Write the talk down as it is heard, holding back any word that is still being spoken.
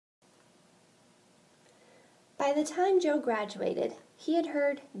By the time Joe graduated, he had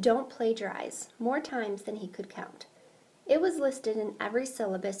heard "don't plagiarize" more times than he could count. It was listed in every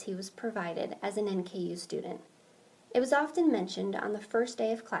syllabus he was provided as an NKU student. It was often mentioned on the first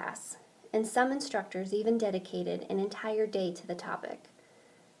day of class, and some instructors even dedicated an entire day to the topic.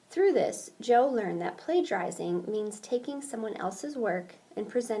 Through this, Joe learned that plagiarizing means taking someone else's work and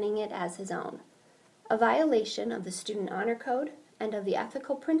presenting it as his own, a violation of the Student Honor Code and of the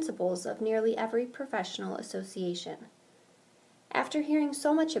ethical principles of nearly every professional association. After hearing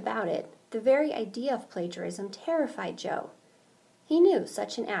so much about it, the very idea of plagiarism terrified Joe. He knew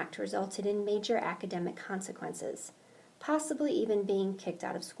such an act resulted in major academic consequences, possibly even being kicked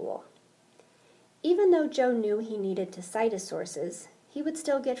out of school. Even though Joe knew he needed to cite his sources, he would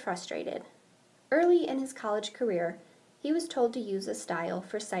still get frustrated. Early in his college career, he was told to use a style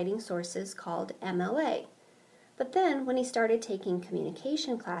for citing sources called MLA. But then, when he started taking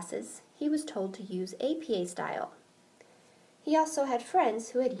communication classes, he was told to use APA style. He also had friends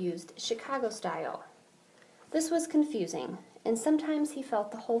who had used Chicago style. This was confusing, and sometimes he felt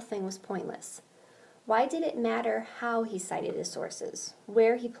the whole thing was pointless. Why did it matter how he cited his sources,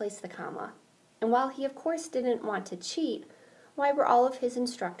 where he placed the comma? And while he of course didn't want to cheat, why were all of his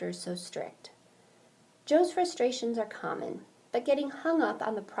instructors so strict? Joe's frustrations are common, but getting hung up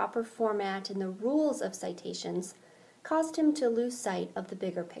on the proper format and the rules of citations caused him to lose sight of the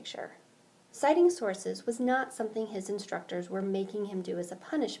bigger picture. Citing sources was not something his instructors were making him do as a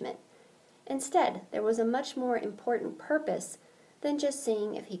punishment. Instead, there was a much more important purpose than just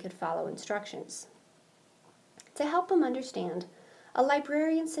seeing if he could follow instructions. To help him understand, a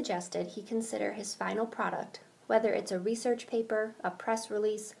librarian suggested he consider his final product, whether it's a research paper, a press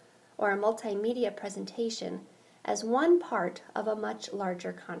release, or a multimedia presentation, as one part of a much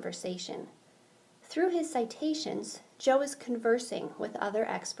larger conversation. Through his citations, Joe is conversing with other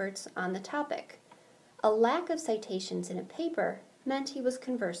experts on the topic. A lack of citations in a paper meant he was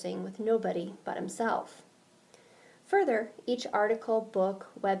conversing with nobody but himself. Further, each article,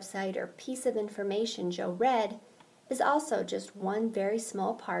 book, website, or piece of information Joe read is also just one very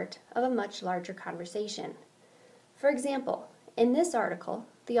small part of a much larger conversation. For example, in this article,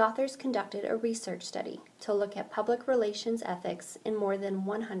 the authors conducted a research study to look at public relations ethics in more than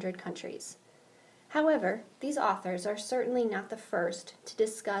 100 countries. However, these authors are certainly not the first to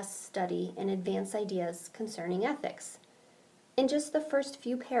discuss, study, and advance ideas concerning ethics. In just the first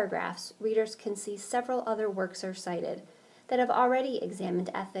few paragraphs, readers can see several other works are cited that have already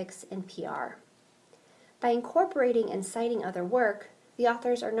examined ethics and PR. By incorporating and citing other work, the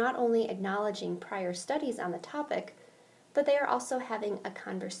authors are not only acknowledging prior studies on the topic, but they are also having a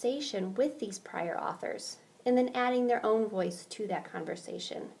conversation with these prior authors, and then adding their own voice to that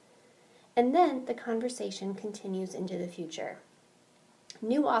conversation. And then the conversation continues into the future.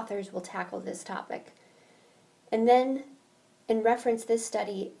 New authors will tackle this topic, and reference this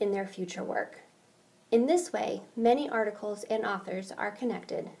study in their future work. In this way, many articles and authors are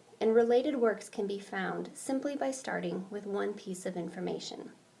connected, and related works can be found simply by starting with one piece of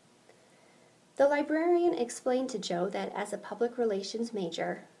information. The librarian explained to Joe that as a public relations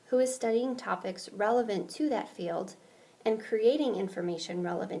major who is studying topics relevant to that field and creating information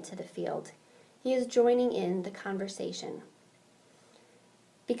relevant to the field, he is joining in the conversation.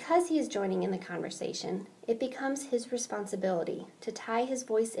 Because he is joining in the conversation, it becomes his responsibility to tie his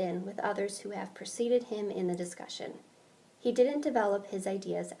voice in with others who have preceded him in the discussion. He didn't develop his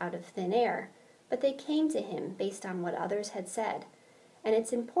ideas out of thin air, but they came to him based on what others had said, and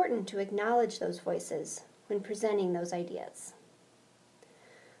it's important to acknowledge those voices when presenting those ideas.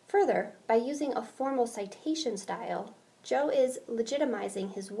 Further, by using a formal citation style, Joe is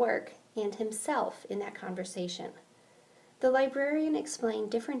legitimizing his work and himself in that conversation. The librarian explained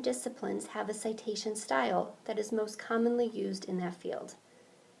different disciplines have a citation style that is most commonly used in that field.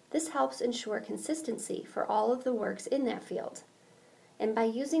 This helps ensure consistency for all of the works in that field. And by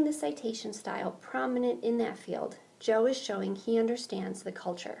using the citation style prominent in that field, Joe is showing he understands the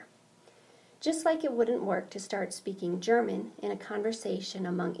culture. Just like it wouldn't work to start speaking German in a conversation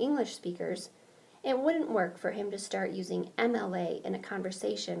among English speakers, it wouldn't work for him to start using MLA in a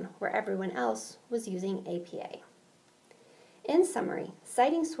conversation where everyone else was using APA. In summary,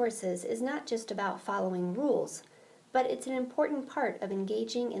 citing sources is not just about following rules, but it's an important part of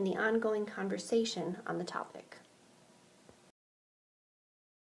engaging in the ongoing conversation on the topic.